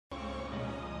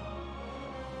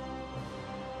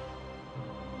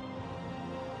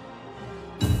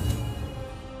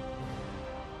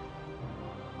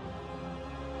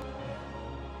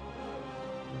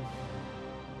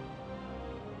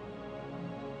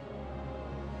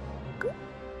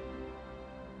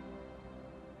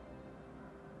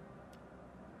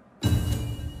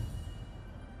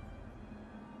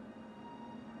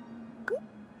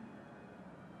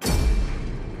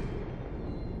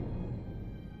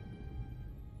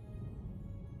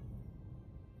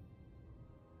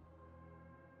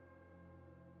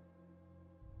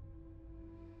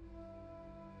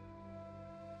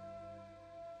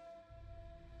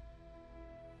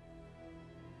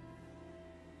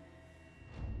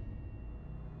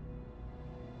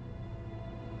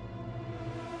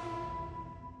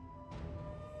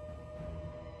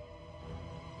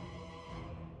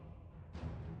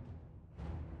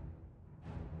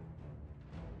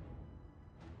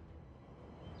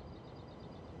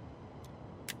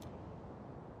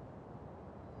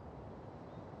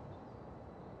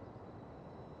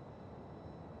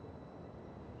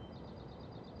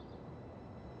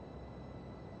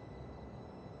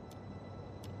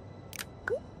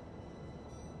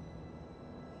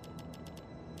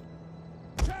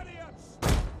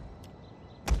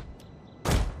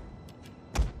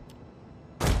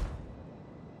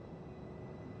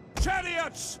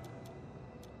Chariots!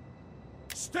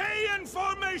 Stay in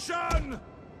formation!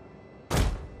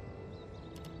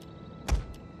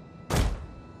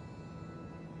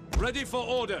 Ready for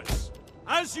orders.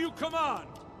 As you command!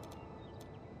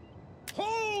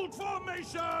 Hold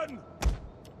formation!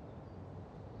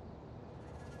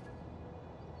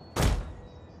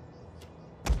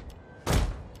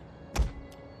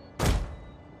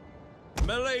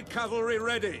 Melee cavalry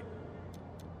ready.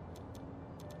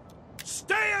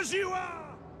 Stay as you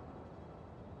are!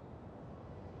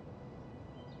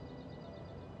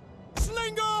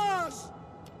 Slingers!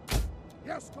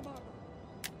 Yes, Commander.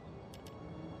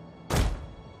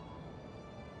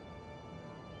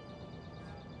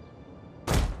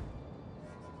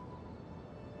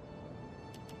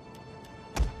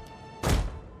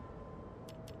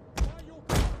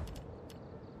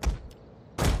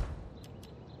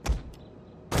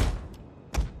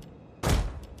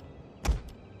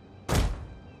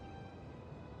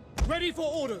 Ready for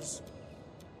orders.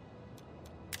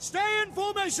 Stay in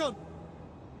formation.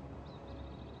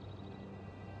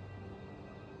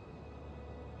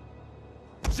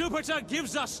 Jupiter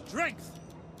gives us strength.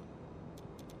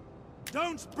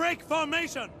 Don't break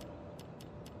formation.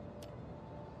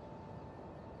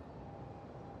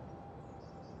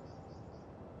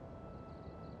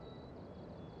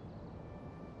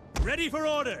 Ready for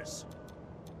orders.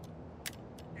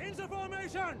 Into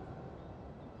formation.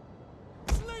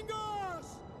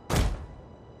 Slingers!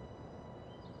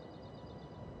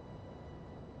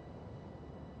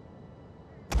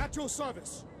 At your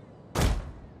service.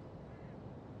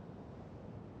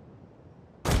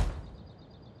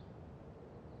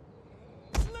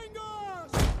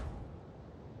 Slingers!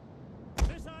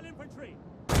 Missile infantry.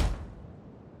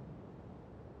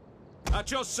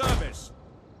 At your service.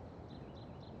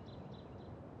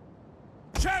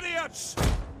 Chariots!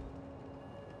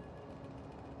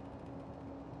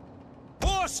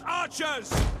 Horse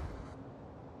archers!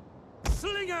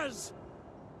 Slingers!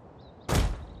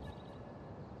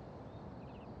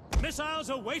 Missiles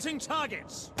awaiting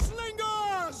targets!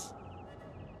 Slingers!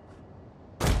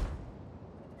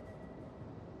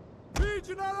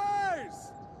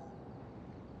 Legionaries!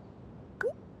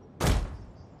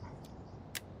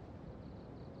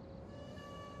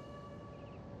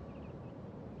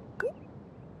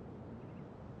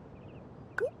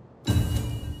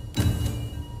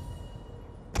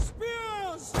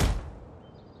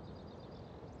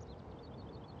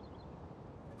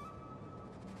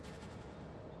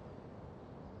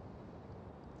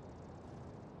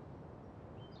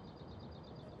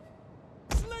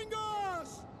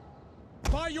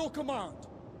 By your command.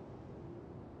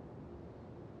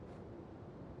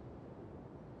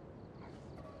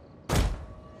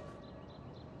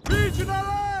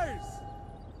 Legionaries!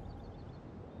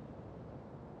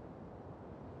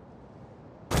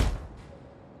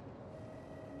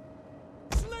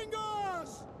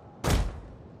 Slingers!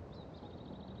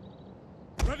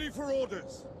 Ready for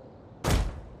orders.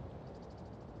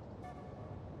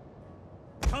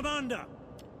 Commander!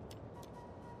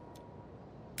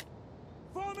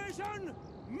 Formation,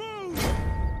 move!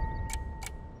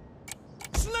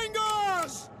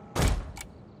 Slingers!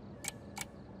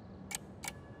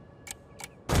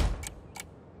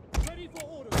 Ready for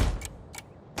orders.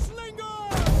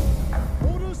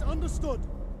 Slingers! Orders understood.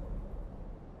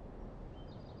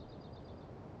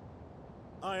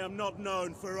 I am not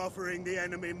known for offering the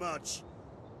enemy much,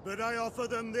 but I offer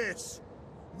them this.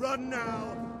 Run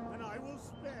now, and I will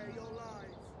spare your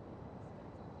lives.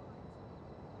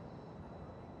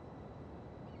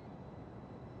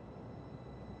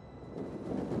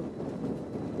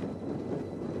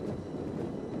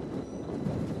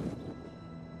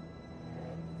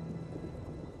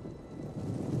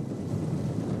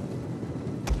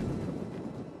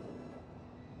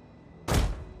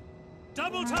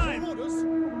 Double Your time! orders.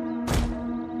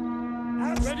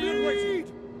 At Ready and waiting.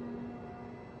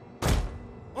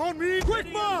 On me! Quick Ready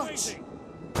and march! waiting.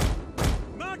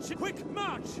 March! Quick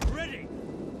march! Ready!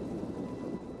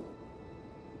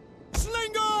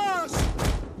 Slingers!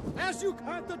 As you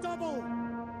at the double.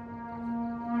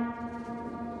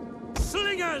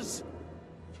 Slingers!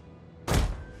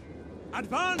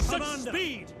 Advance Commander. at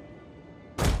speed!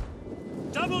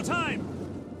 Double time!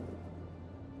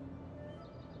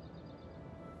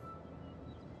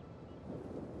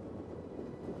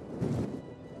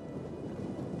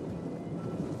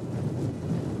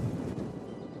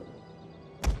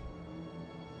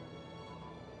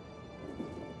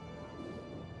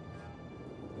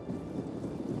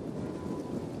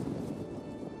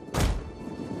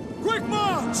 Quick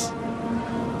march!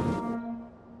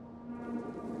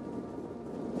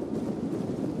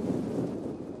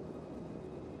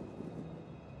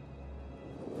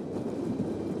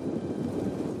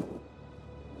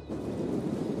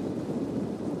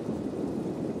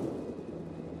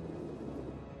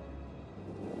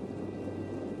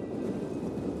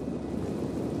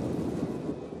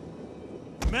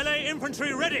 Melee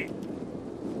infantry ready!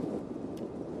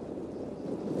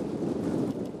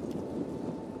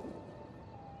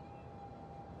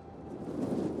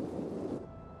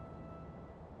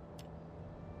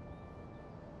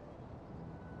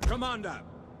 Commander!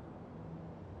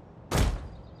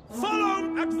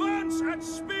 Follow! Advance at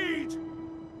speed!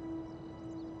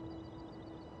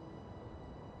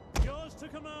 Yours to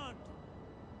command!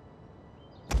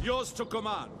 Yours to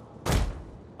command.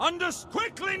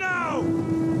 Quickly now!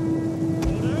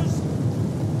 Orders!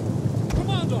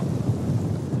 Commander!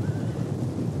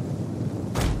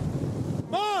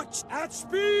 March at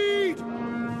speed!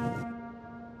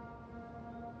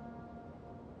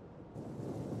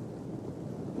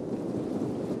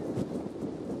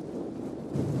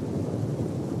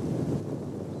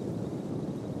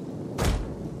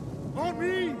 On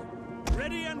me!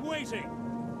 Ready and waiting!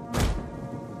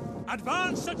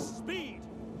 Advance at speed!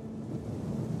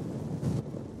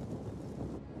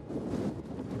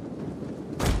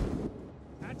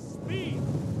 At speed!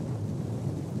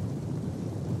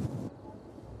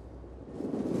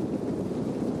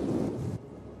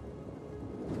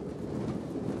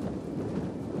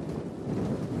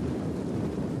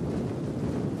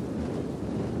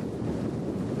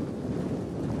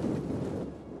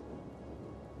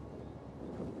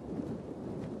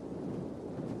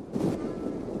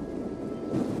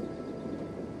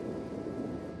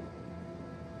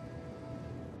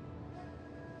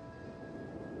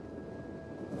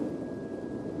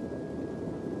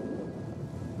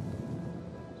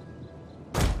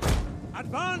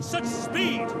 Advance at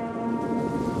speed!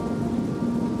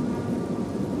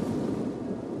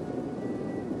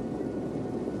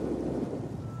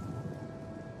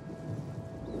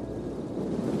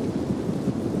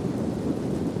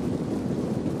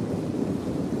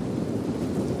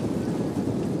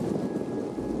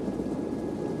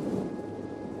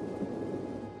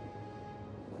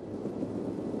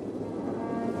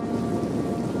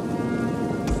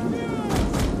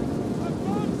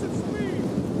 Advance at speed!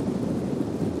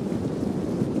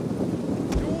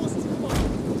 Yours to command.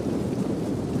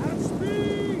 At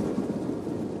speed!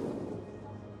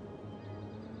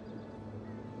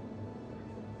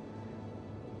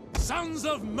 Sons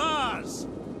of Mars!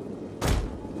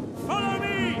 Follow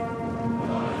me!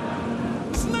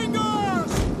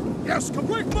 Slingers! Yes,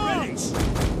 quick march!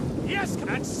 Yes,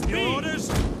 at speed! Your orders!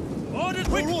 Orders,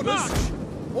 quick Your orders. march!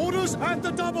 Orders at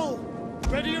the double.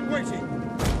 Ready and waiting.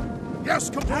 Yes,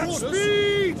 Your at orders.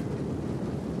 speed!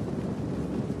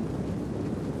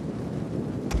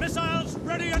 Missiles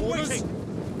ready and Orders. waiting!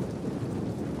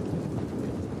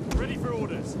 Ready for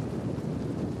orders.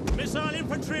 Missile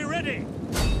infantry ready!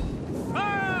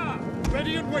 Fire!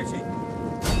 Ready and waiting.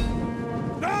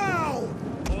 Now!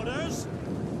 Orders!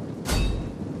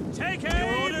 Take aim!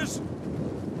 Your orders!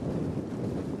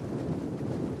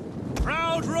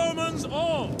 Proud Romans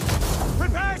all!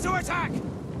 Prepare to attack!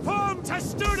 Form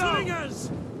testudo! Slingers!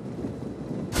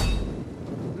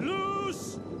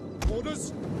 Loose!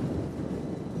 Orders.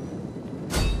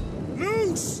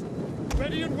 Loose!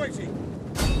 Ready and waiting.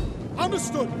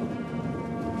 Understood.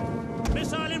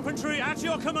 Missile infantry at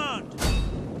your command!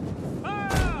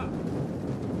 Fire!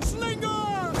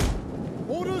 Slingers!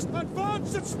 Orders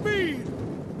advance at speed.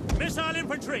 Missile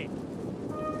infantry!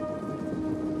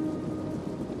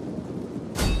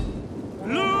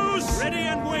 Loose! Ready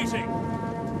and waiting!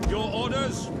 Your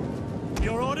orders?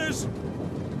 Your orders?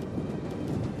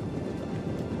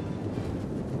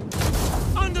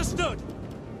 Understood!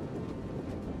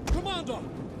 Commander.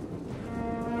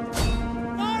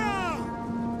 Fire!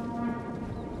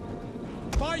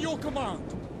 By your command.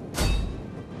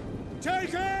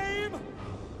 Take aim!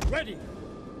 Ready!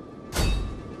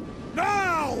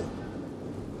 Now!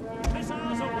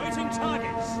 Missiles awaiting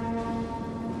targets.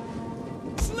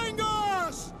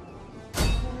 Slingers!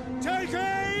 Take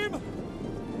aim!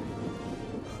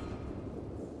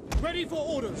 Ready for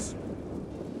orders.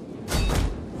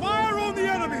 Fire on the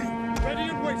enemy! Ready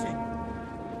and waiting.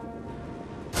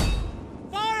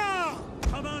 Fire!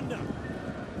 Commander!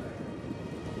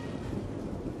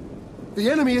 The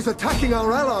enemy is attacking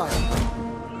our ally!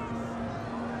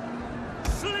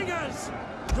 Slingers!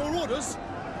 Your orders?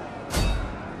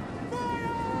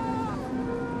 Fire!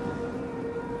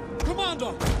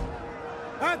 Commander!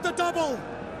 At the double!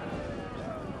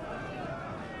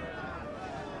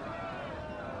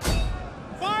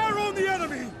 Fire on the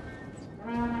enemy!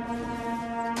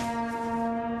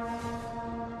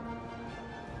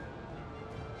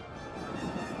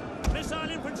 Missile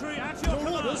infantry at your Your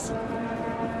command. orders?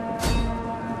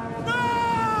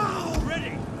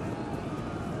 Ready!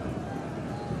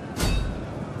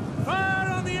 Fire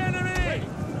on the enemy!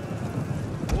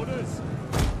 Orders.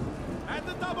 At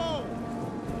the double!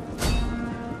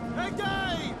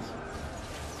 Engage!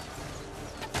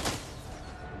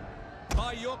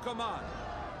 By your command.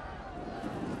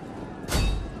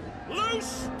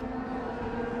 Loose!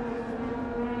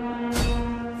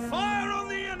 Fire on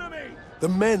the enemy! The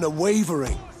men are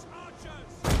wavering. Force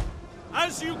archers!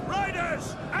 As you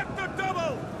riders at the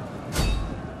double!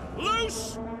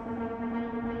 Loose!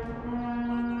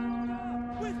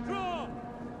 Withdraw!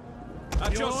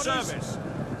 At your service!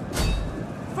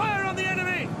 Fire on the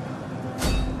enemy!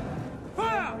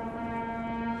 Fire!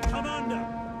 Commander!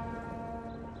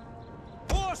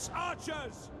 Horse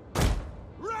archers!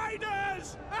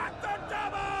 Riders at the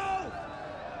double!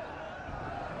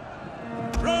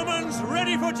 Romans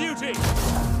ready for duty!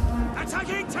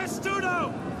 Attacking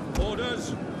Testudo!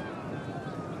 Orders!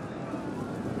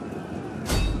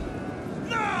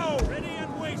 Now! Ready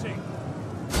and waiting!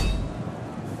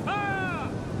 Fire!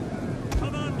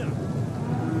 Commander!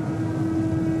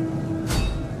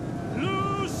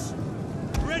 Loose!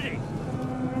 Ready!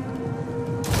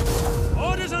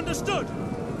 Orders understood!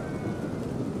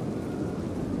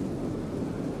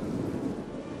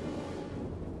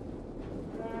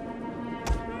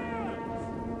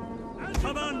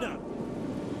 Commander!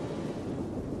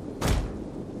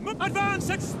 Advance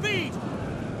at speed!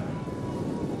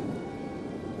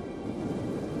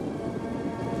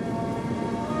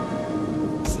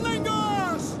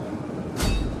 Slingers!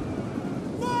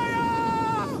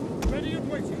 Fire! Ready and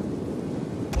waiting.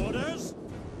 Orders!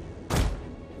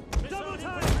 Double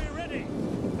time! Ready!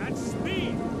 At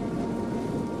speed!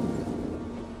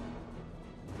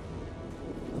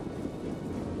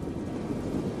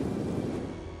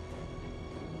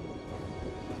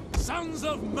 Sons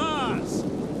of Mars!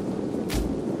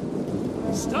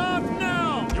 Start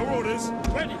now! Your orders?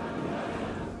 Ready.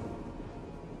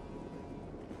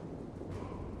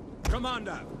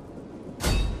 Commander!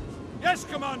 Yes,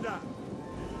 Commander!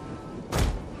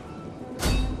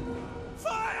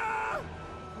 Fire!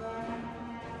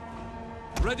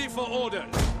 Ready for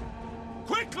orders!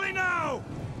 Quickly now!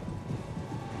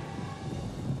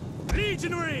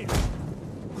 Legionaries!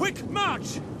 Quick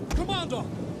march! Commander!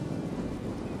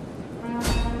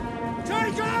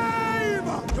 Take aim!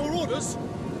 Your orders?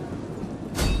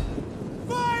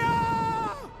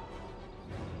 Fire!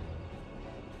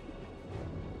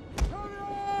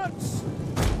 Chariots!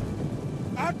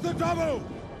 At the double!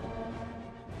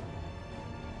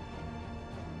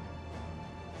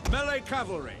 Melee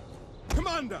cavalry!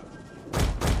 Commander!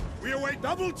 We await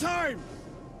double time!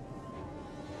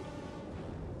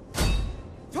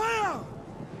 Fire!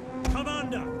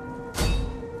 Commander!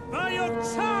 By your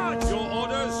charge! Your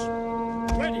orders!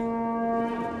 Ready!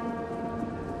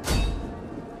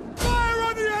 Fire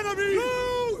on the enemy!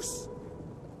 Loose!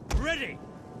 Ready!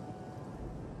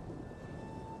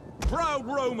 Proud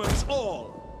Romans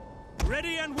all!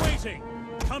 Ready and waiting!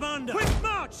 Commander! Quick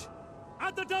march!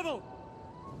 At the double!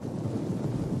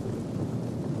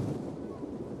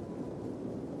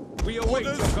 We await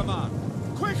Orders. your command!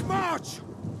 Quick march!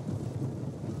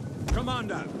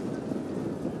 Commander!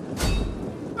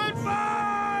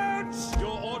 Advance!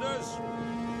 Your orders?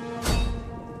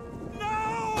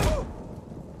 No!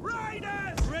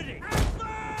 Riders! Ready!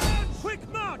 Advance! Quick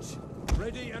march!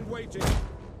 Ready and waiting.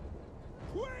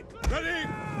 Quickly! Ready!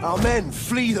 Our men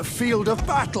flee the field of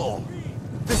battle!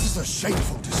 This is a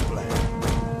shameful display.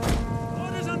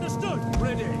 Orders understood.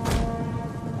 Ready.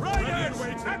 Riders! Ready and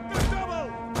waiting. At the double!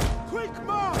 Quick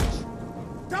march!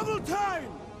 Double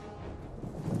time!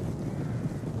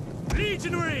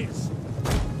 Legionaries!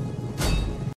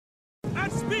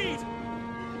 At speed!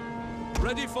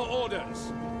 Ready for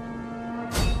orders.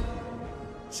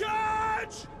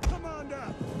 Charge!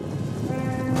 Commander!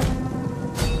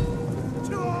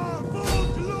 To our full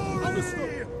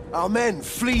glory! Our men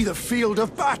flee the field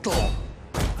of battle.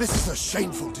 This is a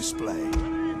shameful display.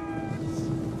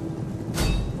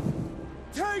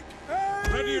 Take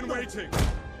aim! Ready and waiting.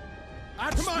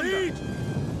 At Commander. speed!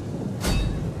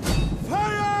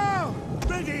 Fire!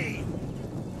 Ready!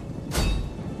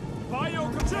 By your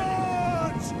command.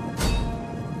 Charge!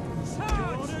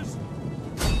 Charge! Orders.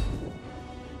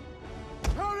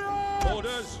 Hurry up!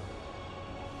 Orders.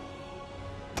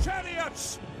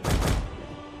 Chariots!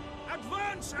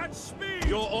 Advance at speed!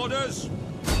 Your orders.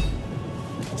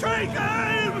 Take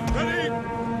aim! Ready!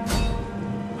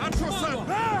 At your service!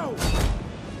 Now!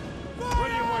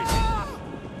 Ready and waiting.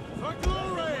 For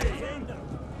glory!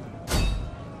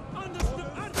 Understood.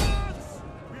 Advance!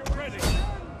 We are ready.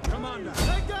 Commander.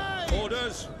 Engage!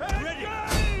 Orders. Ready.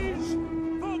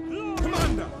 For glory!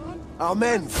 Commander. Our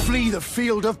men flee the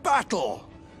field of battle.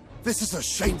 This is a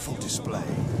shameful display.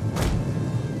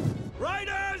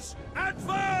 Riders,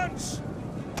 advance!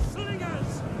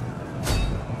 Slingers!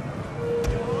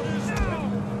 Orders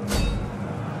now!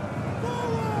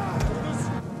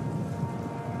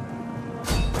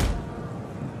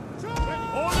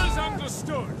 Orders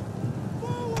understood!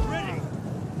 Ready!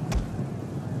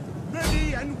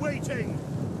 Ready and waiting!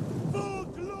 For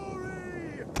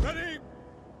glory! Ready!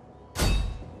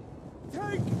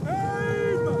 Take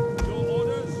aim! Your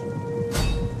orders!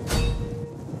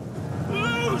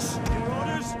 Loose! Your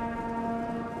orders!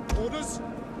 Orders!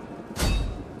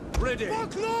 Ready! For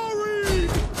glory!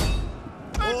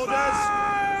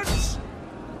 Orders!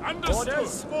 Understood!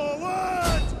 Orders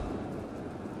forward!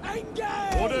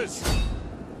 Engage! Orders!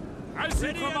 As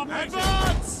you come up,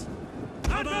 Advance!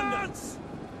 Advance!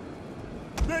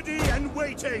 Ready and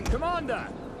waiting! Commander!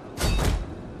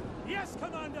 Yes,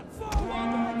 Commander!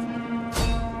 Forward!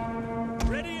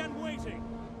 Ready and waiting.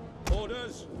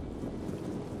 Orders.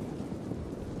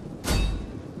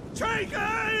 Take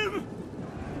aim!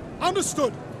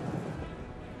 Understood!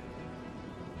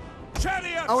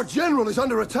 Chariots! Our general is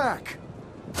under attack.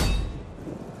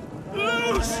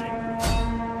 Loose!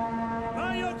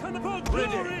 By your command, for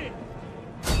glory!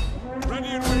 Ready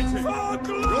and waiting. For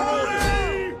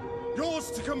glory!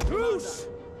 Yours to come Loose!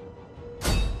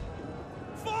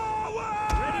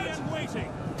 Forward! Ready and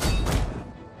waiting.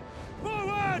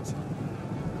 Forward!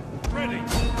 Ready.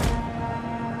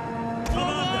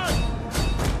 Commander!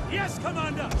 Yes,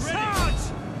 Commander! Ready. Charge!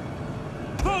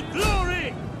 For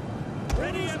glory!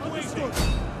 Ready and waiting.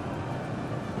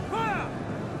 Fire!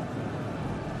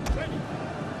 Ready.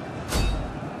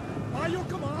 By your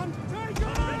command! Take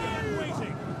aim! Ready and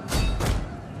waiting.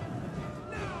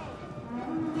 Now!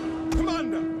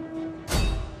 Commander!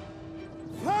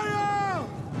 Fire!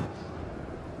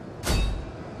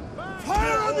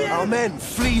 Fire on the Our enemy! men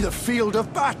flee the field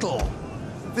of battle.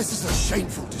 This is a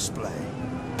shameful display.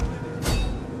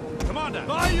 Commander!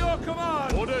 By your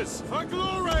command! Orders! For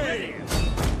glory! Ready.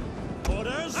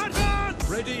 Orders! Advance!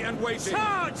 Ready and waiting.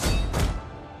 Charge!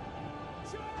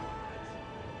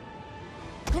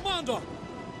 Commander!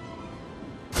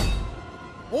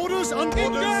 Orders and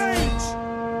Engage!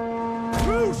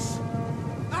 Loose!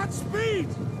 At speed!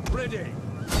 Ready.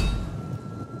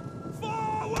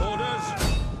 Forward! Orders!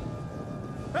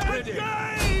 Ready.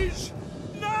 Engage!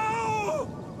 Now!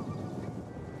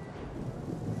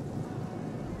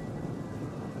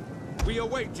 We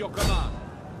await your command.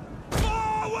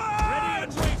 Forward! Ready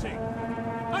and waiting.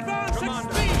 Advance Commander.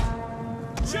 at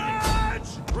speed!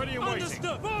 Charge! Ready and waiting.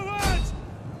 Understood. Forward!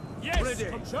 Yes! Ready.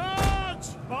 Charge!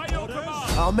 By your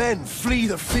command! Our men flee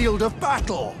the field of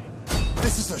battle.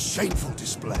 This is a shameful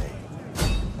display.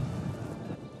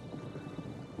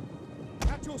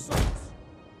 At your service!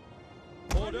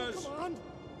 Orders! Command!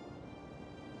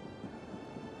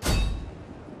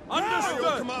 Understood!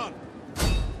 Your command!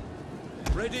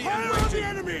 Ready Fire and on the waiting.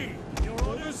 enemy! Your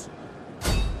orders?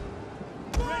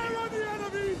 Fire on the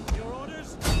enemy! Your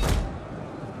orders?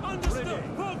 Understood. Ready.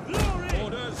 For glory.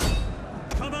 Orders.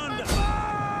 Commander.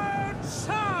 Advance.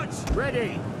 Charge.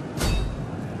 Ready!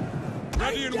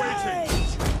 Ready and waiting.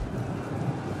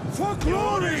 For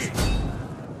glory!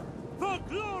 For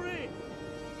glory.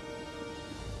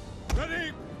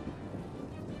 Ready.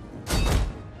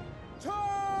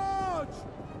 Charge!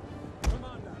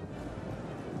 Commander.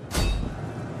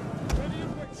 Ready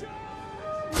and waiting.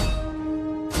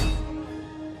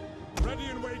 Ready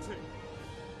and waiting.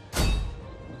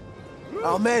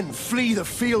 Our men flee the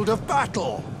field of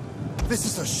battle. This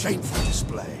is a shameful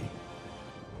display.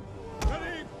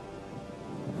 Ready.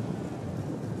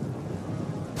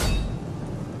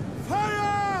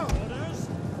 Fire! Orders.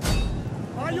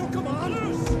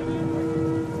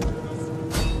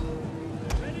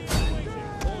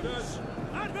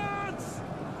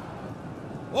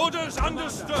 Orders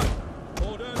understood!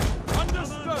 Orders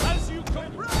understood! As you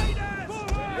come! Raiders!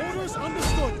 Orders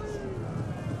understood.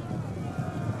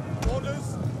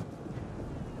 Orders.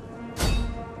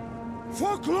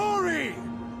 For glory!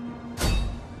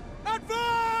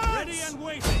 Advance! Ready and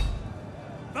waiting!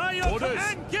 By your Orders.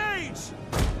 engage!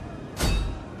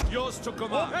 Yours to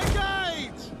command!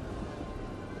 Engage!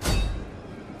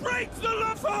 Break the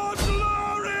left for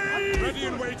glory! Ready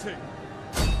and waiting.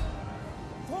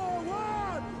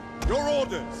 Forward! Your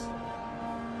orders.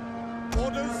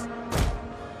 Orders.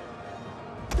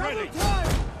 Ready!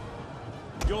 Time!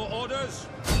 Your orders?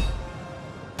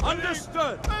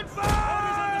 Understood!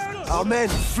 Advance! Understood! Our men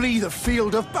flee the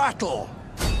field of battle.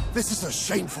 This is a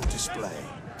shameful display.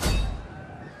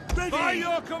 By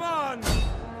your command!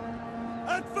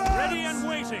 Advance! Ready and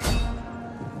waiting!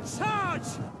 Charge!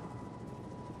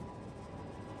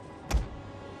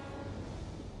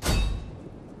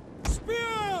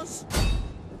 Spears!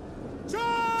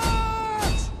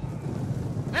 Charge!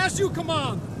 As you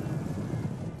command!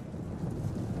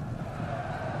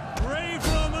 Brave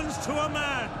Romans to a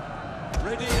man!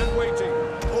 Ready and waiting!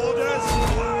 Orders.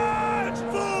 Forward!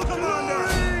 Full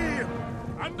Commander!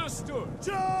 Understood!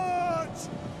 Charge!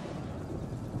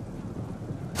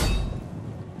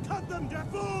 Cut them down!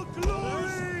 For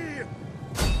glory!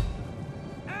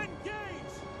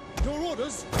 Engage! Your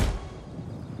orders?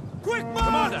 Quick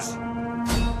Commander!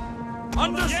 march!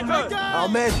 Understood! Our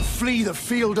men flee the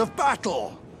field of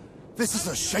battle. This is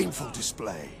a shameful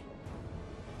display.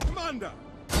 Commander!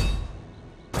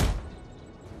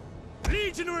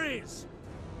 Legionaries!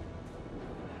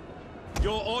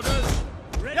 Your orders?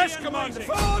 Ready Yes, and Commander!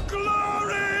 waiting. For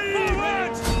glory!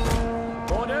 Forward!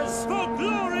 Orders? For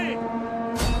glory!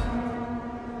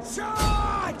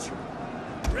 Charge!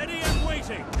 Ready and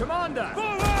waiting. Commander!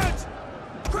 Forward!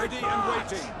 Quick Ready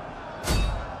march! and waiting.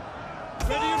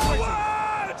 Ready and waiting!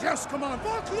 Yes, Commander!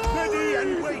 For glory! Ready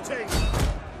and waiting!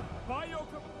 By your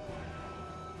command.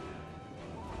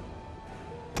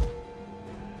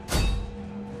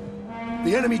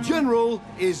 The enemy general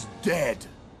is dead.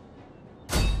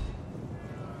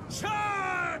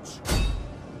 Charge!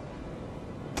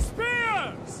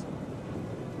 Spears!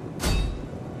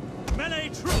 Melee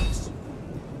troops!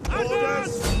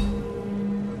 Orders!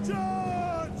 Advance!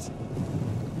 Charge!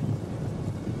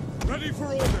 Ready for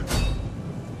orders!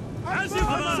 As you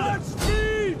command!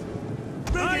 Speed!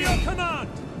 By your command!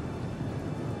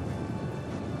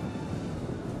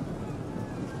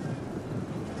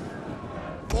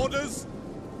 Orders!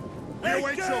 We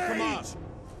await your Engage! command!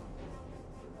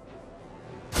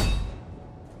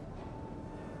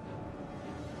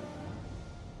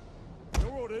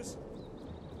 Your orders?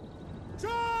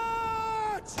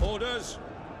 Charge! Orders?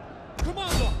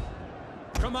 Commander!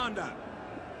 Commander!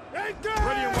 Engage!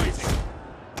 Ready and waiting.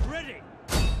 Ready.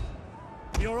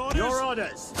 Your orders? Your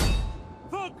orders!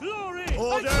 For glory!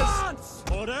 Orders! Advance!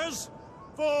 Orders?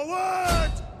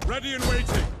 Forward! Ready and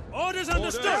waiting! Orders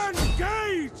understood!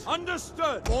 Engage!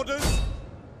 Understood! Orders!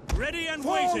 Ready and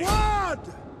waiting! Forward!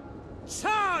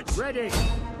 Charge! Ready!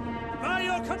 By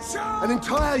your command! An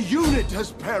entire unit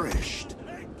has perished.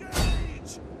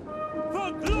 Engage!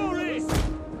 For glory!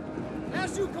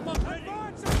 As you command!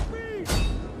 Advance at speed!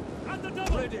 At the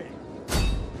double! Ready!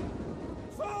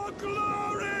 For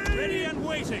glory! Ready and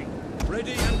waiting!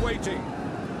 Ready and waiting!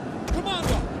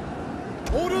 Commander!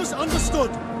 Orders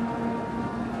understood!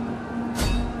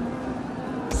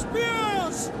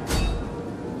 Spears!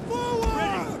 Forward!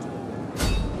 Ready!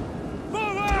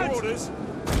 Forward! Your orders!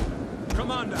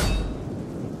 Commander!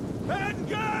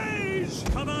 Engage!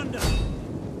 Commander!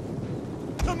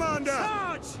 Commander!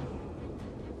 Charge!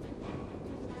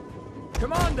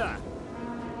 Commander!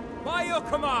 By your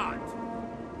command!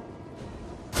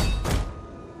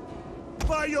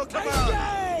 By your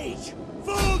command! Engage!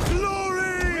 For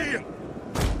glory!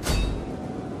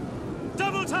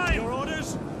 Double time! Your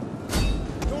orders?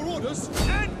 Your orders?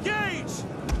 Engage!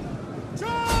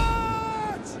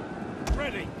 Charge!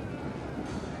 Ready!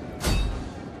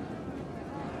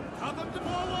 Come them to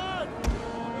forward!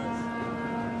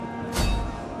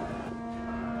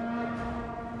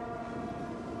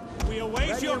 We await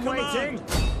Ready your and command! waiting.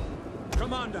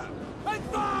 Commander!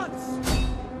 Advance!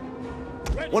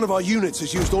 One of our units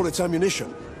has used all its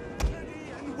ammunition.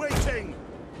 Ready and waiting!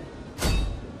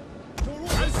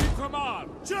 As you command!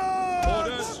 Charge!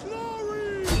 Orders. For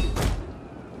glory!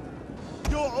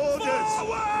 Your orders!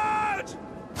 Forward!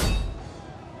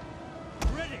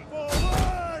 Ready!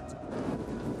 Forward!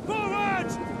 Forward!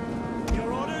 Your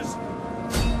orders?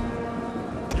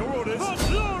 Your orders! For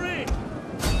glory!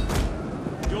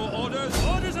 Your orders?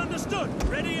 Orders understood!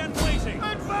 Ready and waiting!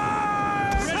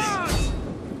 Advance! Ready!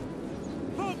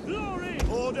 For glory!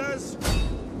 Orders!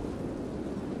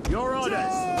 Your orders.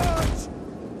 Charge!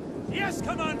 Yes,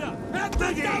 Commander. At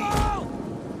the double!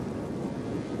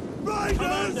 Riders!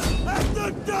 Commander. At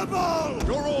the double!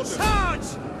 Your orders! Charge!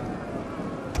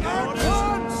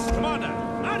 Advance! Commander,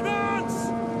 advance!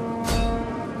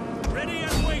 Ready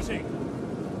and waiting.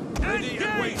 Ready and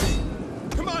Engage! waiting!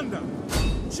 Commander!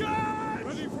 Charge!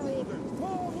 Ready for orders!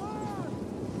 Forward!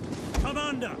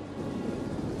 Commander,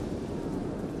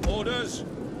 Orders!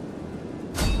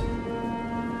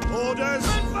 Orders!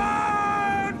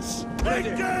 Advance! Ready.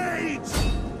 Engage!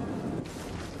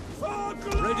 For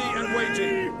glory! Ready and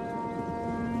waiting!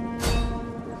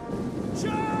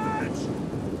 Charge!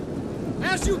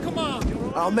 As you command!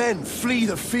 Our men flee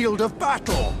the field of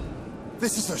battle.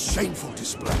 This is a shameful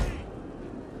display.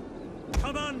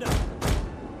 Commander,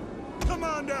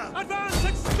 Commander! advance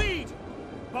at speed!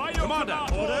 By your Commander,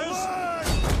 command. orders! Forward!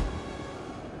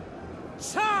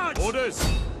 Charge! Orders!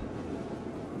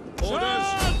 Orders!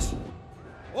 Charge!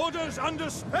 Orders under...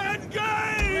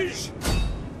 Engage!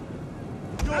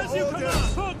 Your As you orders! command,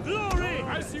 for glory!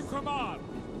 As you command!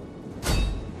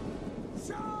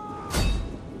 Charge!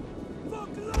 For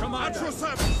glory! Command your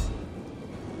service!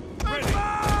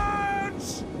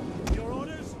 Advance! Your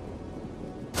orders?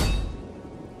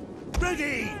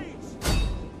 Ready! Engage!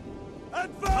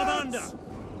 Advance! Commander!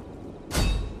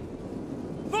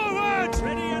 Forward!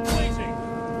 Ready and waiting.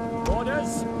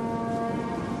 Orders?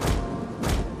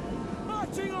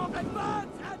 Marching on!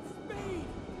 Advance at speed!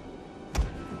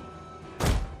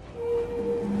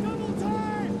 Double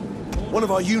time! One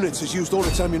of our units has used all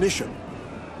its ammunition.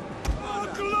 For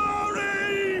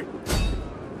glory!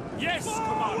 Yes,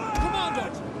 Forward!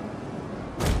 Commander!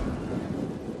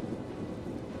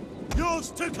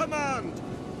 Yours to command!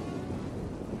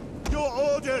 Your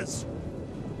orders!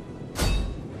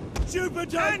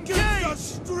 Jupiter Engage! gives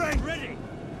us strength! Ready!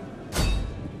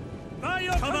 By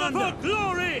your Commander! command, for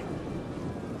glory!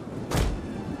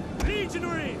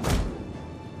 Legionary!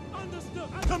 Understood!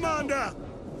 Commander!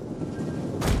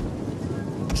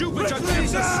 Jupiter Quickly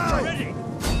gives us now! strength!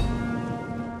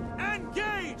 Ready!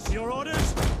 Engage! Your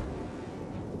orders?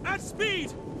 At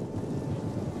speed!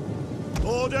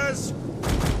 Orders!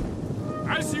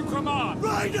 As you command!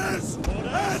 Riders!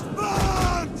 Orders!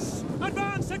 Advance!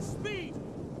 Advance at speed!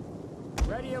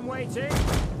 Ready and waiting.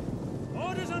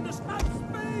 Orders understood! At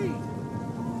speed!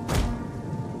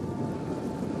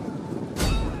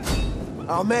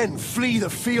 Our men flee the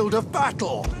field of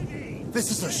battle. Ready!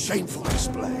 This is a shameful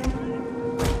display.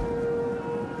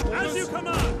 As you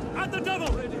command! At the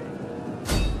double! Ready!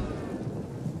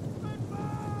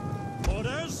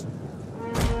 Orders?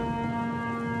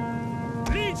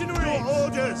 Legionary! Your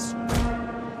orders!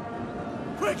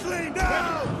 Quickly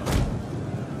now!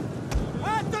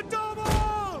 At the double!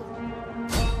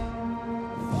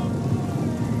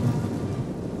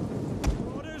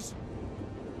 Orders?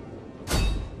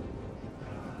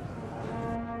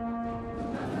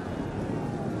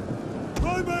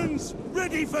 Romans,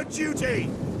 ready for duty!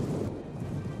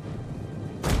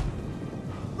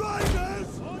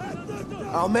 Riders! At the double!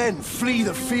 Our men flee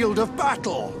the field of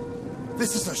battle.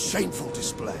 This is a shameful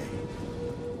display.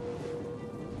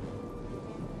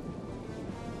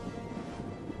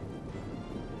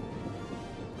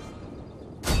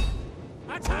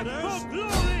 Attack for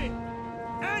glory!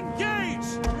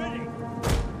 Engage! Ready!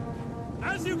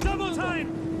 As you double time!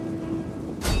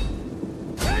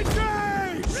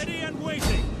 Engage! Ready and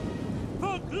waiting!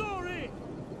 For glory!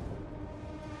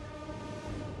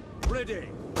 Ready!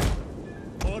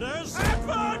 Orders?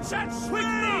 Advance at Quick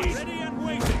march! speed! Ready and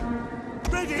waiting!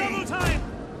 Ready! Double time!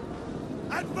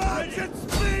 Advance at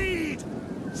speed! Ready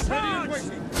and Charge!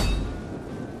 waiting!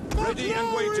 For Ready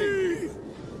and waiting! glory!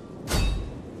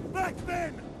 Back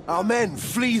men! Our men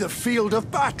flee the field of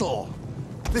battle.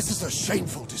 This is a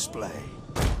shameful display.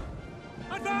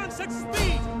 Advance at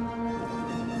speed!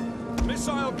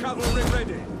 Missile cavalry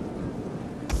ready!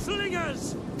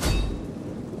 Slingers!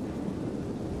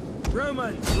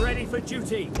 Romans, ready for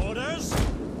duty. Orders?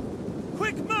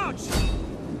 Quick march!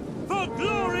 For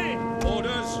glory!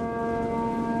 Orders!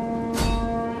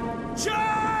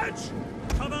 Charge!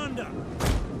 Commander!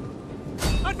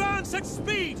 Advance at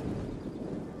speed!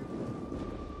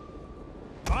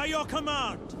 By your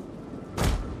command!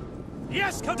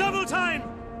 Yes, double time!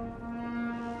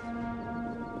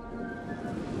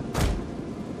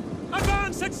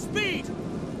 Advance at speed!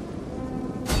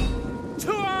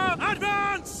 To our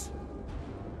advance!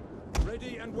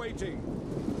 Ready and waiting!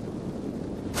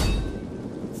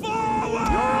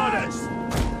 Forward! Your orders.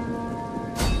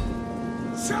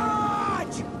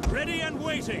 Charge! Ready and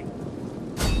waiting!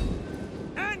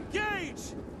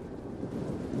 Engage!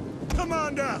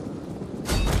 Commander!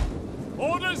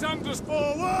 Orders under...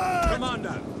 Forward!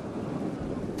 Commander!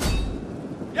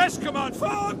 Yes, command.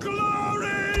 For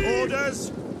glory!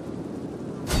 Orders.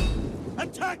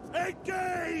 Attack!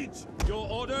 Engage! Your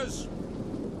orders.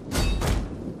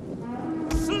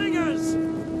 Slingers!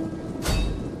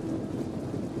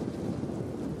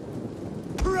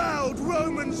 Proud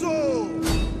Romans all!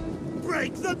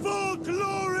 Break the for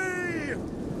glory!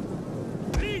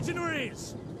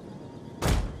 Legionaries.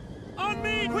 On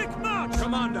me! Quick march!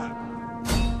 Commander.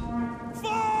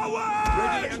 Forward!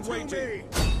 Ready and To waiting. me.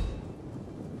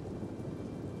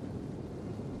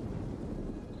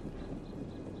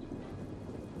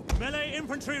 Melee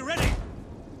infantry ready.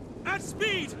 At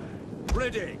speed.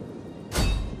 Ready.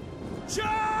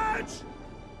 Charge!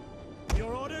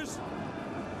 Your orders.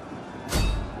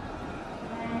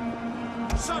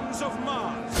 Sons of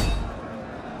Mars.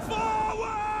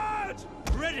 Forward!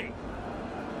 Ready.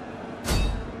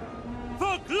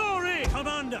 For glory,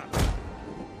 Commander.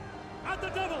 At the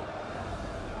double.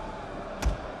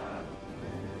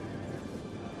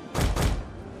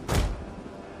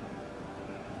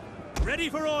 Ready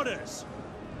for orders.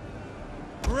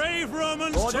 Brave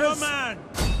Romans to a Orders. man.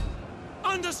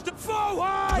 Understood.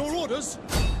 Forward! Your orders?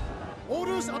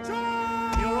 Orders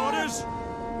are... Your orders.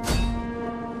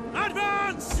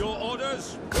 Advance! Your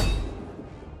orders.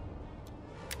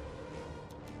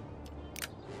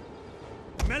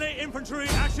 Melee infantry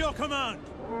at your command.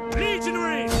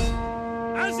 Legionaries!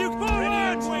 As you forward! Ready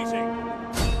and waiting.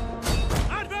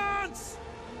 Advance!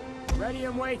 Ready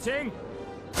and waiting.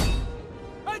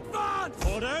 Advance!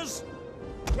 Orders.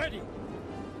 Ready.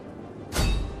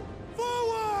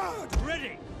 Forward!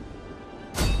 Ready.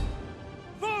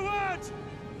 Forward!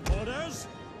 Orders.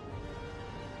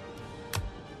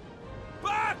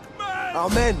 Back, men! Our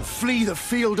men flee the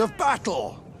field of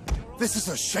battle. This is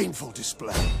a shameful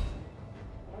display.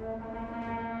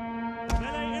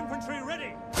 Melee infantry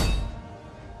ready.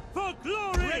 For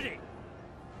glory! Ready.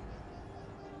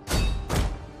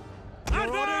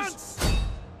 Advance!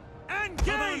 Engage!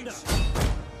 Commander.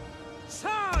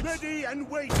 Charge! Ready and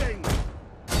waiting!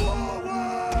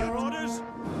 Forward! Your orders.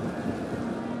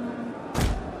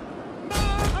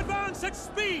 Now advance at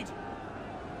speed!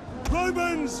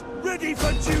 Romans, ready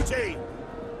for duty!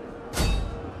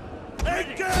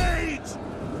 Ready. Engage!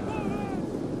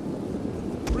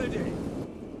 Ready.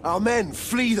 Our men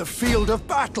flee the field of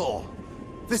battle.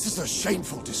 This is a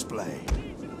shameful display.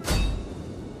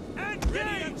 Engage!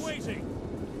 Ready and waiting.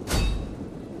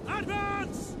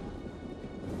 Advance!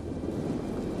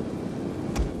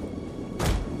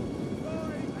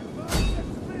 Advance at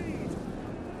speed!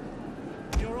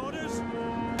 Your orders.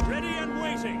 Ready and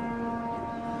waiting.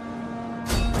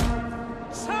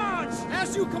 Charge!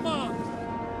 As you command!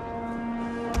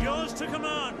 Yours to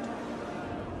command.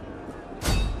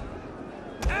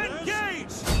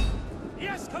 Engage!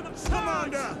 Yes,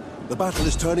 Commander! The battle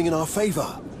is turning in our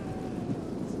favor.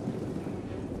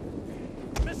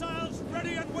 Missiles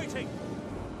ready and waiting.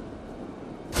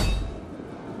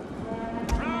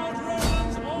 Proud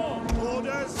Romans all.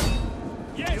 Orders!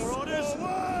 Yes. Your orders.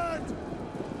 Forward!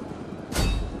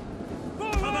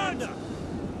 Forward. Commander.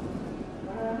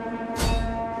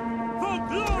 For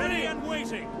glory. Ready and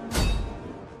waiting.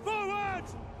 Forward.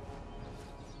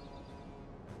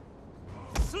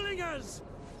 Slingers.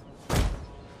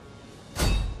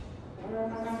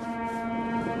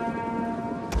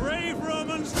 Brave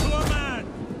Romans to a man.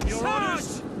 Your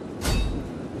orders.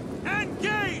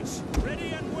 Engage. Ready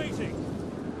and waiting.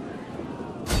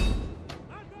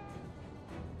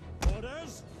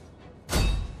 Orders.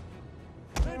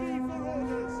 Ready for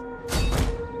orders!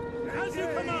 As you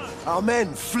command. Our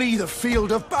men flee the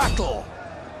field of battle.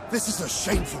 This is a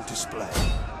shameful display.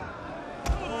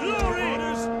 Glory!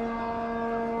 Orders.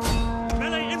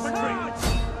 Melee infantry.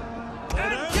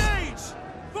 Engage!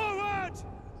 Forward!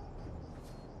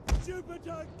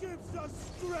 Jupiter gives us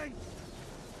strength!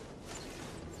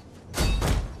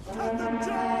 Cut them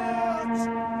charge!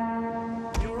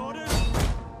 Your orders.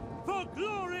 For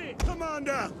glory!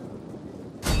 Commander!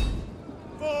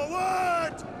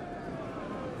 Forward!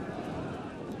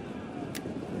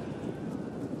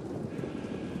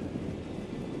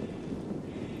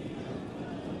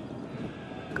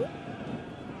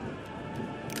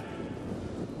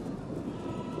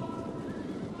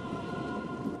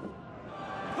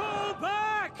 Pull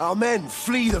back! Our men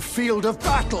flee the field of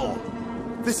battle.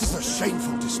 This is a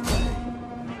shameful display.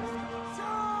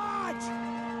 Charge!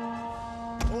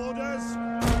 Orders!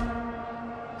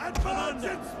 Advance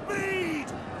at speed!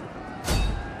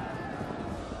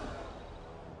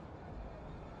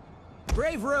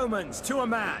 Brave Romans to a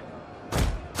man.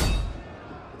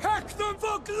 Hack them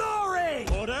for glory!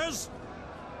 Orders.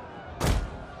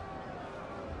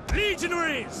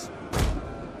 Legionaries!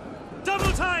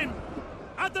 Double time!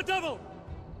 At At the double!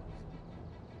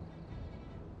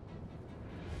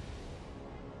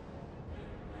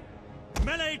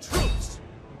 Melee troops!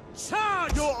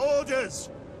 Charge! Your orders!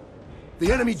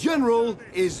 The enemy general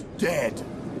is dead.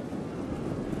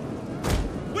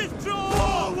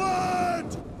 Withdraw!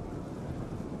 Forward!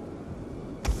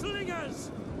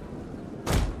 Slingers!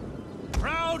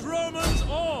 Proud Romans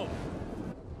all!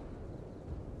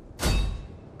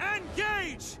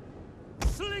 Engage!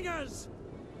 Slingers!